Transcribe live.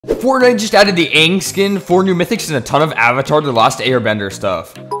Fortnite just added the Aang skin, 4 new mythics, and a ton of Avatar The Last Airbender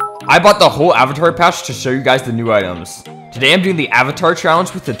stuff. I bought the whole Avatar patch to show you guys the new items. Today I'm doing the Avatar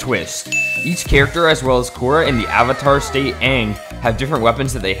challenge with a twist. Each character, as well as Korra and the Avatar state Aang, have different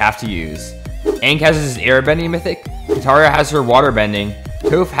weapons that they have to use. Aang has his airbending mythic, Katara has her waterbending,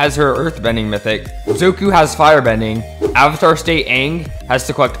 Toph has her earthbending mythic, Zuko has firebending, Avatar state Aang has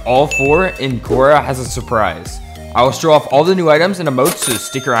to collect all 4, and Korra has a surprise. I will show off all the new items and emotes, so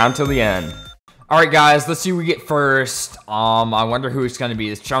stick around till the end. Alright guys, let's see who we get first. I wonder who it's going to be.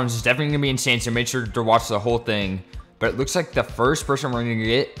 This challenge is definitely going to be insane, so make sure to watch the whole thing. But it looks like the first person we're going to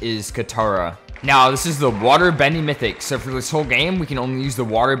get is Katara. Now, this is the water bending mythic. So for this whole game, we can only use the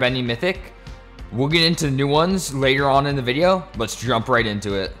water bending mythic. We'll get into the new ones later on in the video. Let's jump right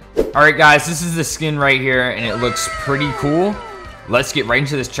into it. Alright guys, this is the skin right here, and it looks pretty cool. Let's get right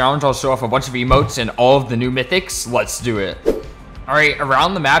into this challenge. I'll show off a bunch of emotes and all of the new mythics. Let's do it. Alright,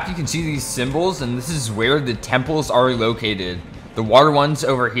 around the map you can see these symbols, and this is where the temples are located. The water one's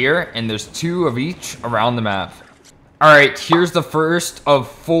over here, and there's 2 of each around the map. Alright, here's the first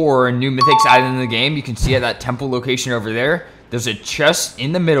of 4 new mythics added in the game. You can see at that temple location over there, there's a chest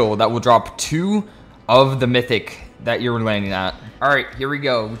in the middle that will drop 2 of the mythic that you're landing at. Alright, here we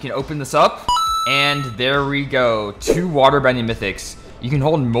go. We can open this up. And there we go, 2 waterbending mythics. You can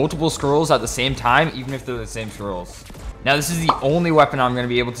hold multiple scrolls at the same time, even if they're the same scrolls. Now this is the only weapon I'm going to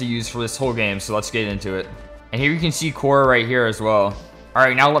be able to use for this whole game, so let's get into it. And here you can see Korra right here as well.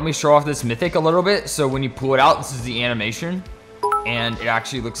 Alright, now let me show off this mythic a little bit. So when you pull it out, this is the animation. And it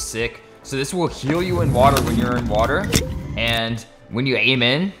actually looks sick. So this will heal you in water when you're in water. And when you aim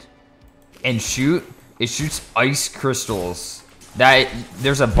in and shoot, it shoots ice crystals.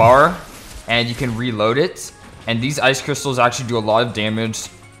 There's a bar, and you can reload it, and these ice crystals actually do a lot of damage,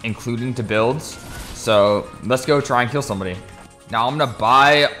 including to builds. So let's go try and kill somebody. Now I'm gonna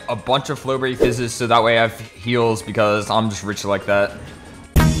buy a bunch of flowberry fizzes so that way I have heals, because I'm just rich like that.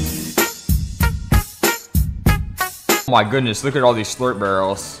 Oh my goodness, look at all these slurp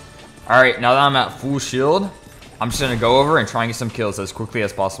barrels. Alright, now that I'm at full shield, I'm just gonna go over and try and get some kills as quickly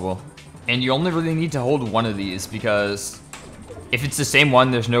as possible. And you only really need to hold one of these, because if it's the same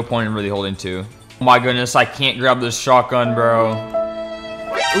one, there's no point in really holding 2. Oh my goodness, I can't grab this shotgun, bro.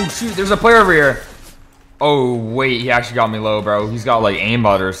 Oh shoot, there's a player over here. Oh wait, he actually got me low, bro. He's got like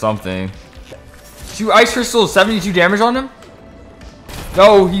aimbot or something. 2 ice crystals, 72 damage on him?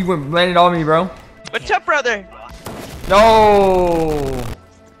 No, he landed on me, bro. What's up, brother? No.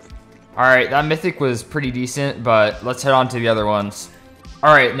 Alright, that mythic was pretty decent, but let's head on to the other ones.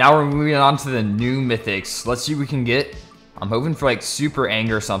 Alright, now we're moving on to the new mythics. Let's see what we can get. I'm hoping for like Super Aang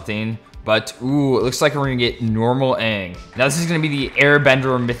or something, but ooh, it looks like we're gonna get normal Aang. Now this is gonna be the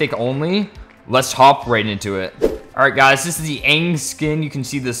Airbender mythic only. Let's hop right into it. Alright guys, this is the Aang skin. You can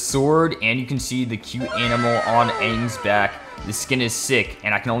see the sword, and you can see the cute animal on Aang's back. The skin is sick,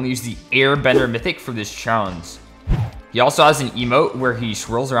 and I can only use the Airbender mythic for this challenge. He also has an emote where he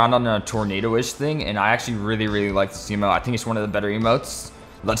swirls around on a tornado-ish thing, and I actually really like this emote. I think it's one of the better emotes.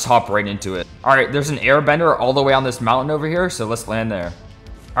 Let's hop right into it. Alright, there's an airbender all the way on this mountain over here, so let's land there.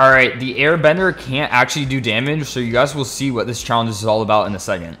 Alright, the airbender can't actually do damage, so you guys will see what this challenge is all about in a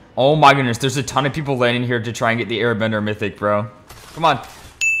second. Oh my goodness, there's a ton of people landing here to try and get the airbender mythic, bro. Come on.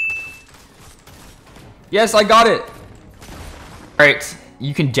 Yes, I got it. Alright,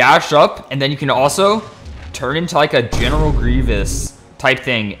 you can dash up, and then you can also turn into like a General Grievous type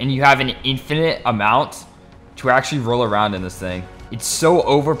thing, and you have an infinite amount to actually roll around in this thing. It's so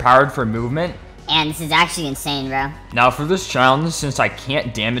overpowered for movement. And this is actually insane, bro. Now for this challenge, since I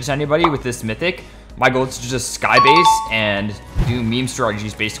can't damage anybody with this mythic, my goal is to just skybase and do meme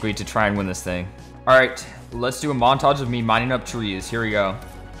strategies basically to try and win this thing. Alright, let's do a montage of me mining up trees. Here we go.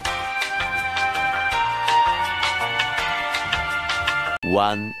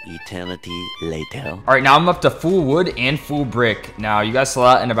 One eternity later. Alright, now I'm up to full wood and full brick. Now, you guys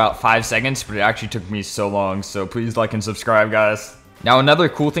saw that in about 5 seconds, but it actually took me so long, so please like and subscribe, guys. Now, another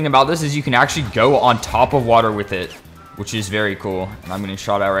cool thing about this is you can actually go on top of water with it, which is very cool. And I'm getting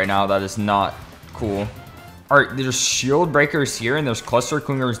shot at right now. That is not cool. Alright, there's shield breakers here, and there's cluster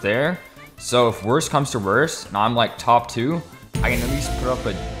clingers there. So, if worse comes to worse, and I'm like top 2, I can at least put up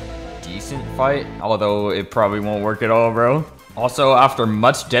a decent fight, although it probably won't work at all, bro. Also, after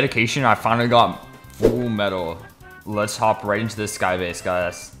much dedication, I finally got full metal. Let's hop right into this skybase,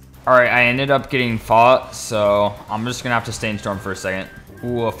 guys. Alright, I ended up getting fought, so I'm just gonna have to stay in storm for a second.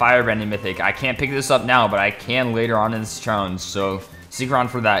 Ooh, a firebending mythic. I can't pick this up now, but I can later on in this challenge, so stick around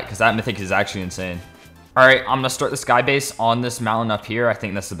for that, because that mythic is actually insane. Alright, I'm gonna start the skybase on this mountain up here. I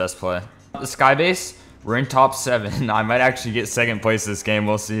think that's the best play. The skybase, We're in top 7. I might actually get second place this game.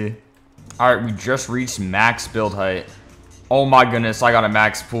 We'll see. All right, we just reached max build height. Oh my goodness, I got a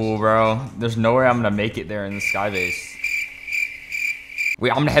max pool, bro. There's no way I'm gonna make it there in the sky base.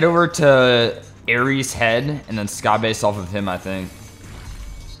 Wait, I'm gonna head over to Ares' head and then sky base off of him, I think.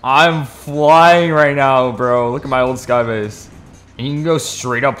 I'm flying right now, bro. Look at my old sky base. And you can go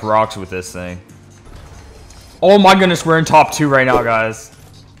straight up rocks with this thing. Oh my goodness, we're in top 2 right now, guys.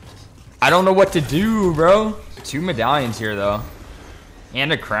 I don't know what to do, bro. 2 medallions here, though.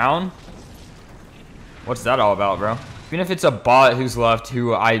 And a crown. What's that all about, bro? Even if it's a bot who's left,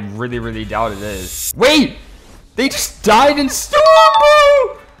 who I really, really doubt it is. Wait! They just died in Storm,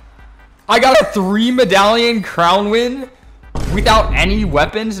 bro! I got a 3 medallion crown win without any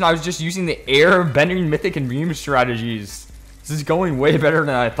weapons, and I was just using the air, bending, mythic, and beam strategies. This is going way better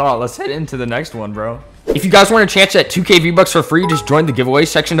than I thought. Let's head into the next one, bro. If you guys want a chance at 2K V-Bucks for free, just join the giveaway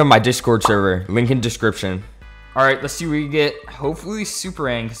section of my Discord server. Link in description. Alright, let's see what we get. Hopefully Super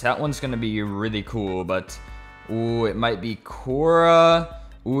Aang, because that one's going to be really cool, but... Ooh, it might be Korra.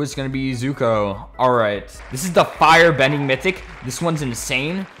 Ooh, it's going to be Zuko. Alright, this is the Fire Bending Mythic. This one's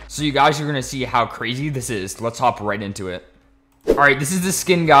insane. So you guys are going to see how crazy this is. Let's hop right into it. Alright, this is the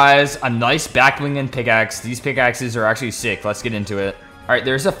skin, guys. A nice backbling and pickaxe. These pickaxes are actually sick. Let's get into it. Alright,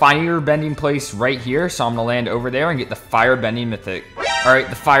 there's a fire bending place right here, so I'm going to land over there and get the Fire Bending Mythic. Alright,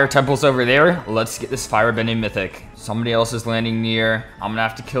 the Fire Temple's over there. Let's get this Fire Bending Mythic. Somebody else is landing near. I'm going to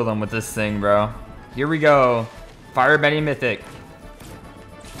have to kill them with this thing, bro. Here we go. Fire Bending Mythic.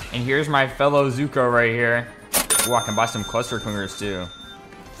 And here's my fellow Zuko right here. Ooh, I can buy some cluster clingers too.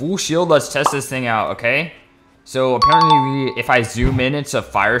 Full shield, let's test this thing out, okay? So apparently if I zoom in, it's a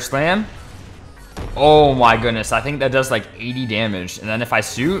fire slam. Oh my goodness, I think that does like 80 damage. And then if I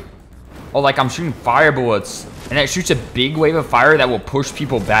shoot, oh, like I'm shooting fire bullets. And it shoots a big wave of fire that will push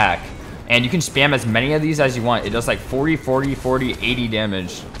people back. And you can spam as many of these as you want. It does like 40, 40, 40, 80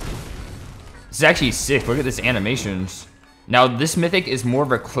 damage. This is actually sick. Look at this animations. Now this mythic is more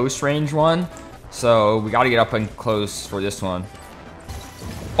of a close range one. So we got to get up and close for this one.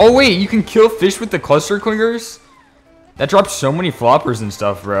 Oh wait, you can kill fish with the cluster clingers? That drops so many floppers and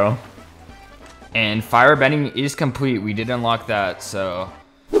stuff, bro. And fire bending is complete. We did unlock that, so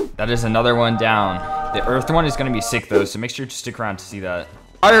that is another one down. The earth one is going to be sick though, so make sure to stick around to see that.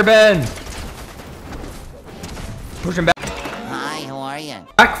 Fire bend! Push him back. Hi, how are you?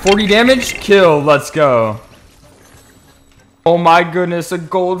 Back, 40 damage, kill, let's go. Oh my goodness, a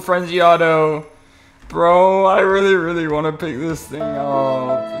gold frenzy auto. Bro, I really, really want to pick this thing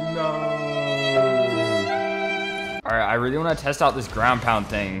up. No. Alright, I really want to test out this ground pound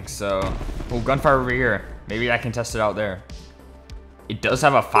thing, so... Oh, gunfire over here. Maybe I can test it out there. It does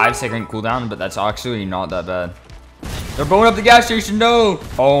have a 5-second cooldown, but that's actually not that bad. They're blowing up the gas station, no!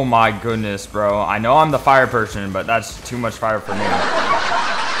 Oh my goodness, bro. I know I'm the fire person, but that's too much fire for me.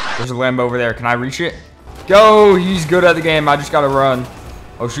 There's a Lambo over there. Can I reach it? Go! He's good at the game. I just gotta run.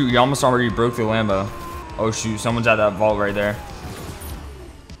 Oh shoot, he almost already broke the Lambo. Oh shoot, someone's at that vault right there.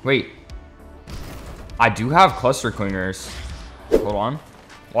 Wait. I do have cluster clingers. Hold on.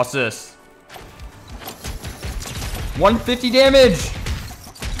 Watch this. 150 damage!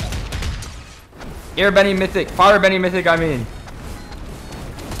 Airbending Mythic. Fire Bending Mythic, I mean.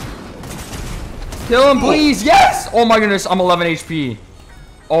 Kill him, please! Yes! Oh my goodness, I'm 11 HP.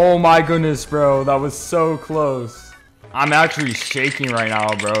 Oh my goodness, bro. That was so close. I'm actually shaking right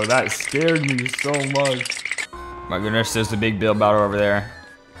now, bro. That scared me so much. My goodness, there's the big build battle over there.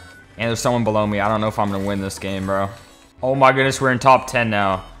 And there's someone below me. I don't know if I'm going to win this game, bro. Oh my goodness, we're in top 10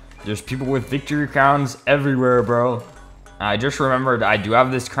 now. There's people with victory crowns everywhere, bro. I just remembered I do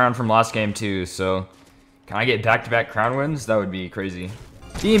have this crown from last game too, so... Can I get back-to-back crown wins? That would be crazy.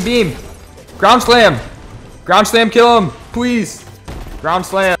 Beam, beam! Ground slam! Ground slam, kill him! Please! Ground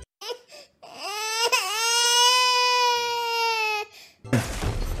slam!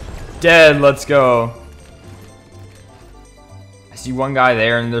 Dead, let's go. I see one guy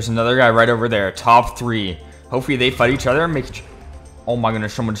there, and there's another guy right over there. Top 3. Hopefully they fight each other and make... Oh my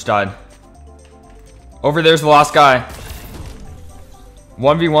goodness, someone just died. Over there's the last guy.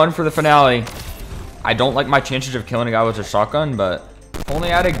 1v1 for the finale. I don't like my chances of killing a guy with a shotgun, but... Only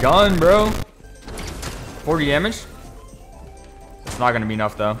had a gun, bro. 40 damage? It's not gonna be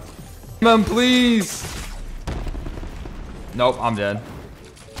enough, though. Come on, please! Nope, I'm dead.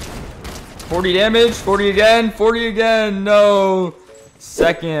 40 damage, 40 again, 40 again, no!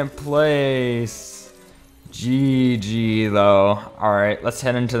 Second place. GG, though. Alright, let's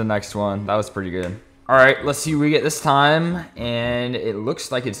head into the next one. That was pretty good. Alright, let's see what we get this time. And it looks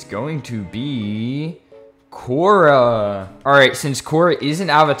like it's going to be Korra. Alright, since Korra is an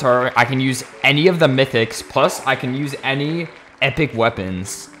avatar, I can use any of the mythics, plus I can use any epic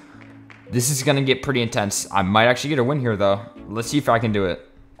weapons. This is gonna get pretty intense. I might actually get a win here though. Let's see if I can do it.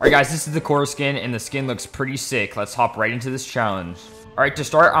 Alright guys, this is the Korra skin, and the skin looks pretty sick. Let's hop right into this challenge. Alright, to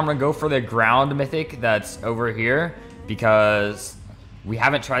start, I'm gonna go for the ground mythic that's over here, because we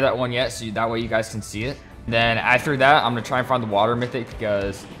haven't tried that one yet, so that way you guys can see it. Then after that, I'm gonna try and find the water mythic,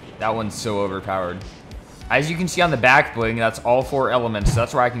 because that one's so overpowered. As you can see on the back bling, that's all 4 elements.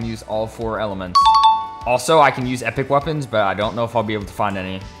 That's where I can use all 4 elements. Also, I can use epic weapons, but I don't know if I'll be able to find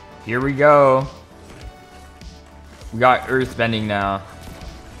any. Here we go. We got earthbending now.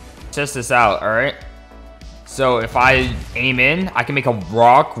 Test this out, alright? So if I aim in, I can make a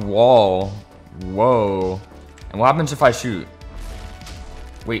rock wall. Whoa. And what happens if I shoot?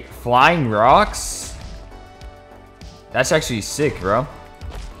 Wait, flying rocks? That's actually sick, bro.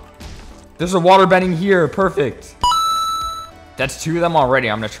 There's a water bending here. Perfect. That's 2 of them already.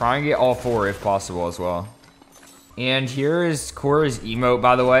 I'm going to try and get all 4 if possible as well. And here is Korra's emote,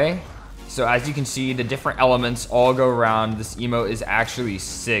 by the way. So as you can see, the different elements all go around. This emote is actually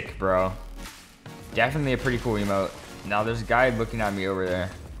sick, bro. Definitely a pretty cool emote. Now there's a guy looking at me over there.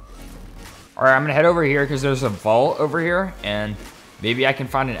 Alright, I'm going to head over here because there's a vault over here. And maybe I can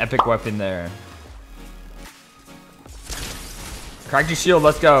find an epic weapon there. Cracked your shield.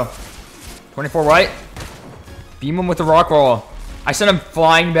 Let's go. 24 white. Beam him with the rock wall. I sent him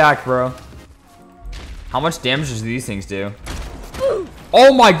flying back, bro. How much damage does these things do?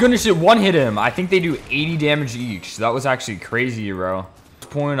 Oh my goodness, it one hit him. I think they do 80 damage each. So that was actually crazy, bro.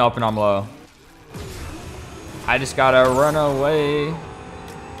 Pulling up and I'm low. I just gotta run away.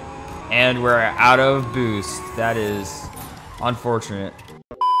 And we're out of boost. That is unfortunate.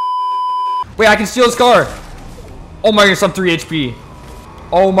 Wait, I can steal his car. Oh my goodness, I'm 3 HP.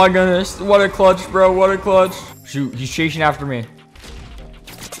 Oh my goodness, what a clutch, bro, what a clutch. Shoot, he's chasing after me.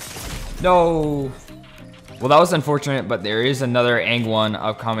 No. Well, that was unfortunate, but there is another Aang one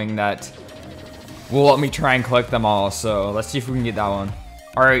upcoming that will let me try and collect them all. So let's see if we can get that one.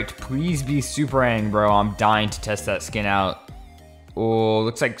 All right, please be Super Aang, bro. I'm dying to test that skin out. Oh,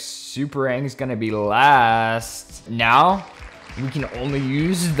 looks like Super Aang's gonna be last. Now, we can only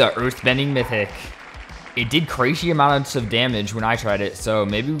use the Earthbending Mythic. It did crazy amounts of damage when I tried it, so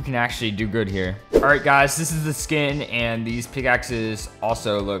maybe we can actually do good here. Alright guys, this is the skin, and these pickaxes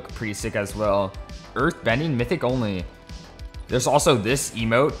also look pretty sick as well. Earthbending Mythic only. There's also this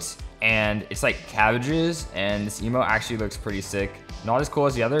emote, and it's like cabbages, and this emote actually looks pretty sick. Not as cool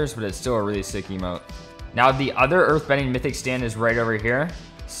as the others, but it's still a really sick emote. Now the other Earthbending Mythic stand is right over here,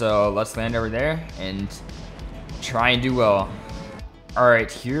 so let's land over there and try and do well.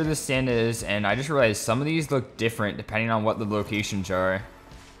 Alright, here the stand is, and I just realized some of these look different depending on what the locations are.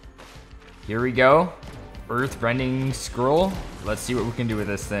 Here we go. Earthbending scroll. Let's see what we can do with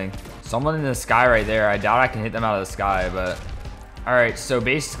this thing. Someone in the sky right there. I doubt I can hit them out of the sky, but... Alright, so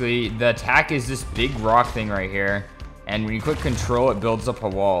basically, the attack is this big rock thing right here. And when you click control, it builds up a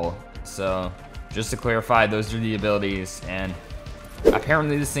wall. So, just to clarify, those are the abilities. And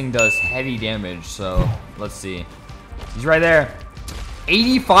apparently this thing does heavy damage, so let's see. He's right there.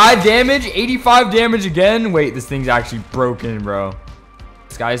 85 damage? 85 damage again? Wait, this thing's actually broken, bro.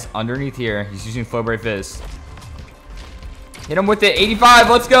 This guy's underneath here. He's using Flowbray Fist. Hit him with it. 85.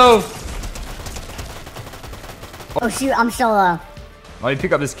 Let's go. Oh, shoot. I'm so low. Let me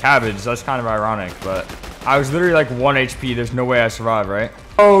pick up this cabbage. That's kind of ironic, but I was literally like 1 HP. There's no way I survive, right?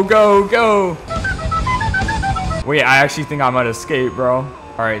 Oh, go, go. Wait, I actually think I might escape, bro.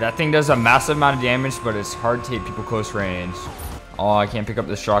 All right, that thing does a massive amount of damage, but it's hard to hit people close range. Oh, I can't pick up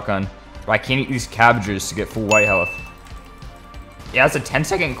this shotgun. But I can't eat these cabbages to get full white health. Yeah, it's a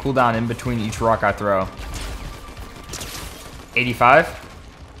 10-second cooldown in between each rock I throw. 85.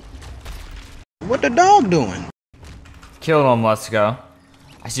 What the dog doing? Killed him, let's go.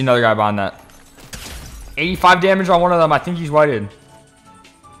 I see another guy behind that. 85 damage on one of them. I think he's whited.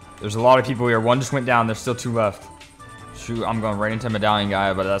 There's a lot of people here. One just went down. There's still 2 left. Shoot, I'm going right into medallion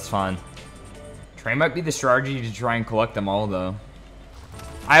guy, but that's fine. Train might be the strategy to try and collect them all, though.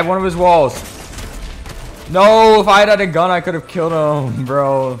 I have one of his walls. No, if I had a gun, I could have killed him,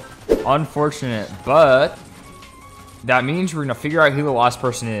 bro. Unfortunate, but that means we're going to figure out who the last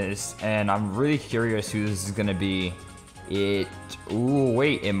person is, and I'm really curious who this is going to be. Ooh,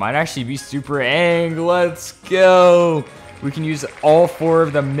 wait, it might actually be Super Aang. Let's go. We can use all 4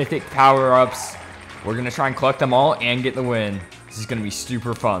 of the mythic power-ups. We're going to try and collect them all and get the win. This is going to be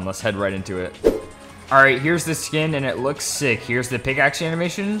super fun. Let's head right into it. Alright, here's the skin, and it looks sick. Here's the pickaxe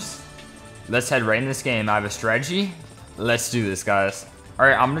animations. Let's head right into this game. I have a strategy. Let's do this, guys. All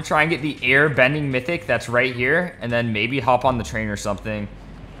right, I'm gonna try and get the air bending mythic that's right here, and then maybe hop on the train or something.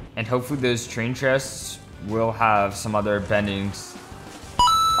 And hopefully those train chests will have some other bendings.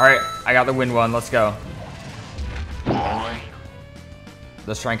 All right, I got the wind one. Let's go.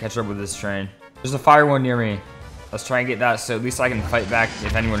 Let's try and catch up with this train. There's a fire one near me. Let's try and get that so at least I can fight back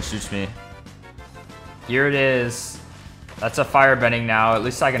if anyone shoots me. Here it is. That's a fire bending now. At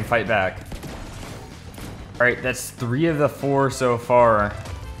least I can fight back. All right, that's 3 of the 4 so far.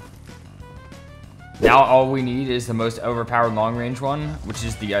 Now all we need is the most overpowered long range one, which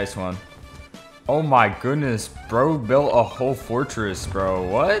is the ice one. Oh my goodness, bro built a whole fortress, bro.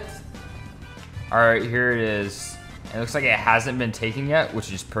 What? All right, here it is. It looks like it hasn't been taken yet,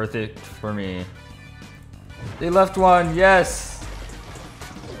 which is perfect for me. They left one, yes.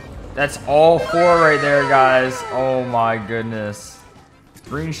 That's all 4 right there, guys. Oh my goodness.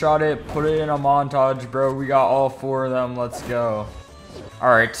 Screenshot it, put it in a montage, bro. We got all 4 of them. Let's go. All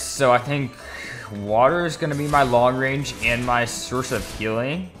right, so I think water is gonna be my long range and my source of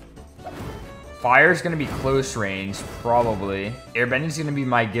healing. Fire is gonna be close range, probably. Airbending is gonna be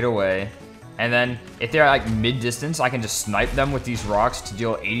my getaway. And then if they're like mid-distance, I can just snipe them with these rocks to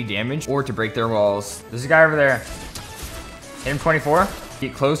deal 80 damage or to break their walls. There's a guy over there. Hit him 24.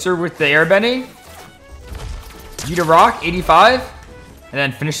 Get closer with the airbending. Eat a rock, 85. And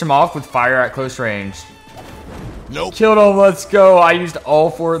then finish him off with fire at close range. Nope. Killed him, let's go. I used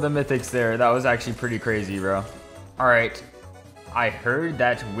all 4 of the mythics there. That was actually pretty crazy, bro. All right. I heard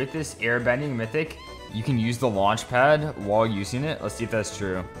that with this airbending mythic, you can use the launch pad while using it. Let's see if that's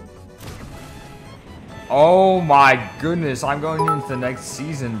true. Oh my goodness, I'm going into the next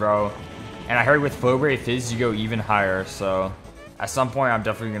season, bro. And I heard with Flowberry Fizz, you go even higher. So at some point, I'm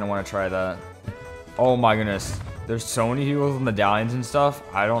definitely going to want to try that. Oh my goodness. There's so many people with medallions and stuff.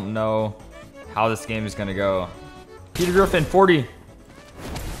 I don't know how this game is going to go. Peter Griffin, 40.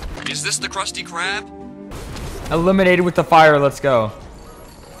 Is this the Krusty Krab? Eliminated with the fire. Let's go.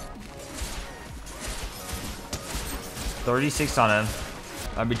 36 on him.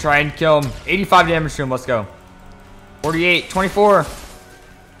 I'll be trying to kill him. 85 damage to him. Let's go. 48, 24.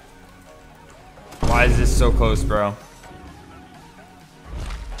 Why is this so close, bro?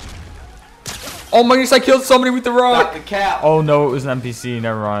 Oh my goodness, I killed somebody with the rock. The cap. Oh no, it was an NPC.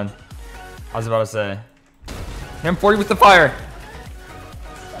 Never mind. I was about to say. Him 40 with the fire.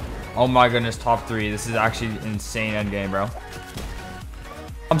 Oh my goodness, top 3. This is actually insane endgame, bro.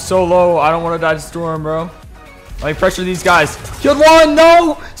 I'm so low. I don't want to die to Storm, bro. Let me pressure these guys. Killed one.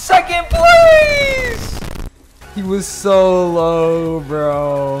 No. Second place. He was so low,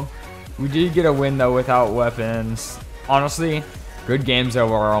 bro. We did get a win, though, without weapons. Honestly, good games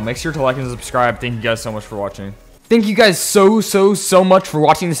overall. Make sure to like and subscribe. Thank you guys so much for watching. Thank you guys so much for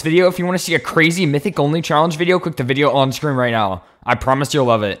watching this video. If you want to see a crazy Mythic only challenge video, click the video on screen right now. I promise you'll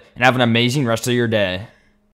love it. And have an amazing rest of your day.